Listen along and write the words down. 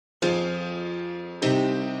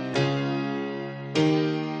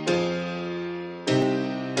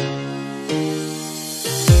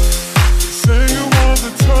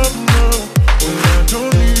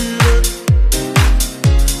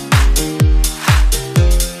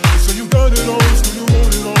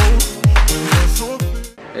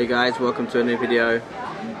Hey guys, welcome to a new video.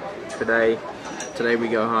 Today we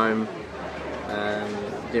go home.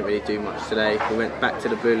 Didn't really do much today. We went back to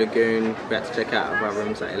the Blue Lagoon. We had to check out of our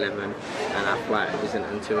rooms at 11 and our flight isn't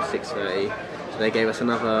until 6:30. So they gave us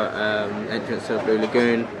another entrance to the Blue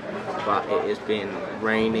Lagoon, but it has been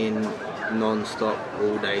raining non-stop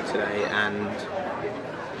all day today and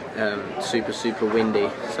super windy,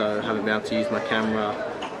 so haven't been able to use my camera.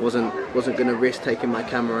 Wasn't going to risk taking my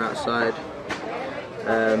camera outside.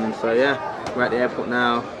 So yeah, we're at the airport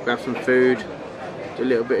now, grab some food, do a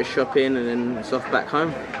little bit of shopping, and then it's off back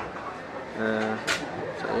home.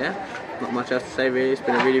 So yeah, not much else to say really. It's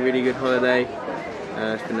been a really good holiday.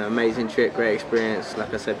 It's been an amazing trip, great experience.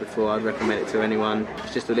 Like I said before, I'd recommend it to anyone.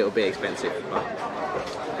 It's just a little bit expensive, but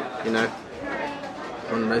you know,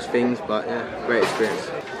 one of those things, but yeah, great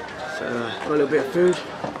experience. So got a little bit of food.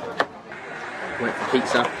 Went for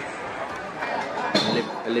pizza.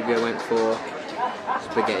 Olivia went for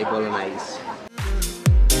spaghetti bolognese.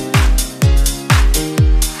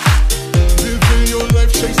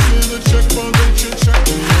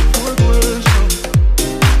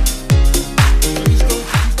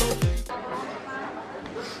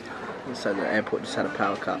 So the airport just had a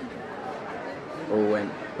power cut. All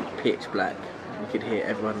went pitch black. You could hear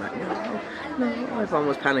everyone like, no, everyone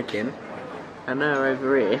was panicking. And now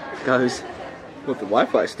over here goes, well, the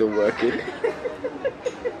Wi-Fi is still working.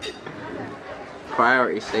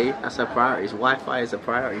 Priority, see? That's our priorities. Wi-Fi is a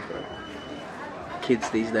priority for kids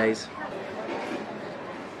these days.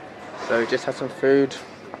 So we just had some food.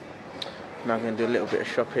 Now I'm going to do a little bit of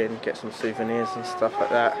shopping, get some souvenirs and stuff like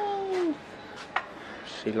that.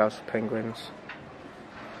 She loves penguins.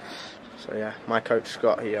 So yeah, my coach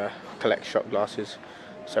Scott, he collects shot glasses.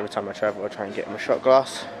 So every time I travel I try and get him a shot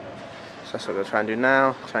glass. So that's what we're trying to do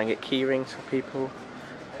now. Try and get key rings for people.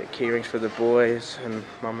 Get key rings for the boys and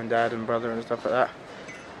mum and dad and brother and stuff like that.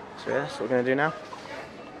 So yeah, that's what we're going to do now.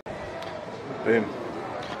 Boom.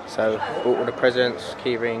 So bought all the presents,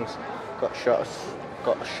 key rings, got Scott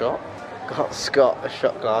a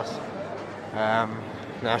shot glass.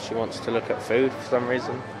 Now she wants to look at food for some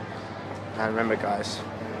reason. And remember guys,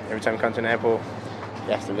 every time you come to an airport,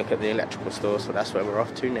 you have to look at the electrical store, so that's where we're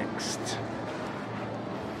off to next.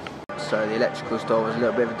 So the electrical store was a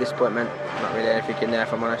little bit of a disappointment. Not really anything in there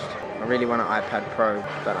if I'm honest. I really want an iPad Pro.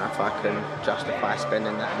 Don't know if I can justify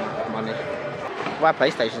spending that amount of money. Well,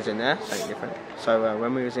 PlayStation's in there, something different. So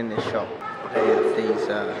when we was in this shop, they have these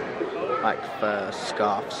like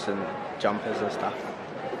scarves and jumpers and stuff.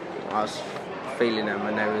 I was feeling them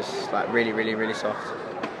and they was like really soft.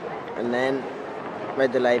 And then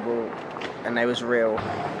read the label and they was real.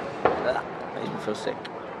 That makes me feel sick.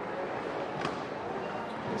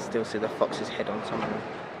 You can still see the fox's head on some of them.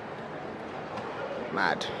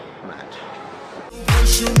 Mad.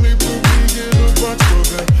 So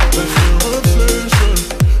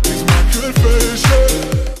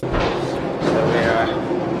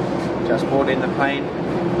we're just boarding the plane.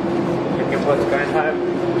 Looking forward to going home.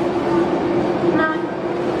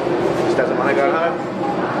 Just doesn't want to go home.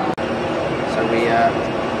 So we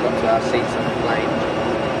got to our seats on the plane,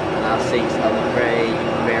 and our seats are the very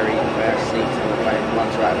first seats on the plane.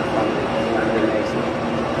 One's right in front of the landing legs.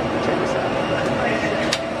 Check this out.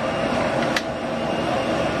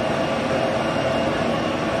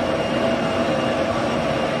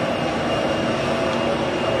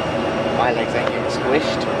 My legs ain't getting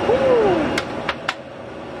squished. Woo!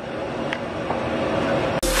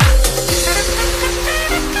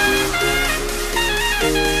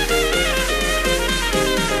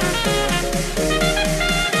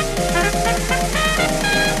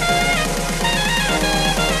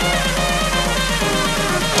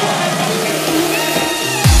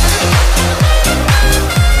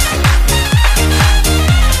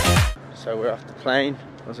 So we're off the plane.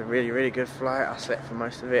 It was a really good flight. I slept for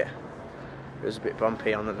most of it. It was a bit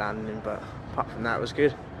bumpy on the landing, but apart from that it was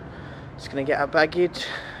good. Just gonna get our baggage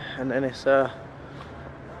and then it's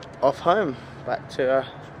off home, back to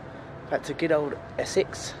good old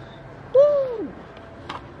Essex.